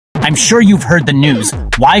I'm sure you've heard the news.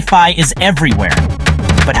 Wi-Fi is everywhere.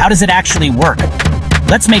 But how does it actually work?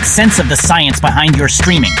 Let's make sense of the science behind your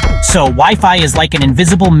streaming. So, Wi-Fi is like an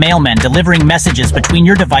invisible mailman delivering messages between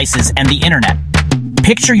your devices and the internet.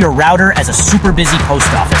 Picture your router as a super busy post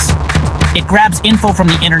office. It grabs info from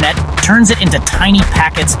the internet, turns it into tiny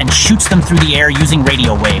packets, and shoots them through the air using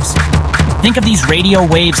radio waves. Think of these radio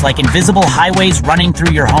waves like invisible highways running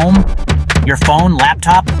through your home, your phone,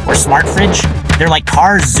 laptop, or smart fridge. They're like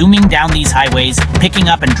cars zooming down these highways, picking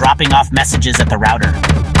up and dropping off messages at the router.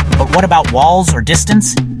 But what about walls or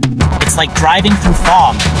distance? It's like driving through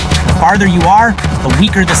fog. The farther you are, the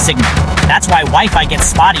weaker the signal. That's why Wi-Fi gets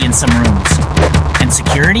spotty in some rooms. And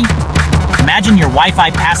security? Imagine your Wi-Fi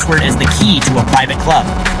password as the key to a private club.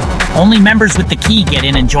 Only members with the key get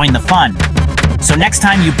in and join the fun. So next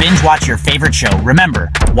time you binge watch your favorite show, remember,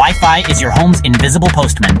 Wi-Fi is your home's invisible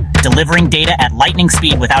postman, delivering data at lightning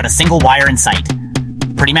speed without a single wire in sight.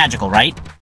 Pretty magical, right?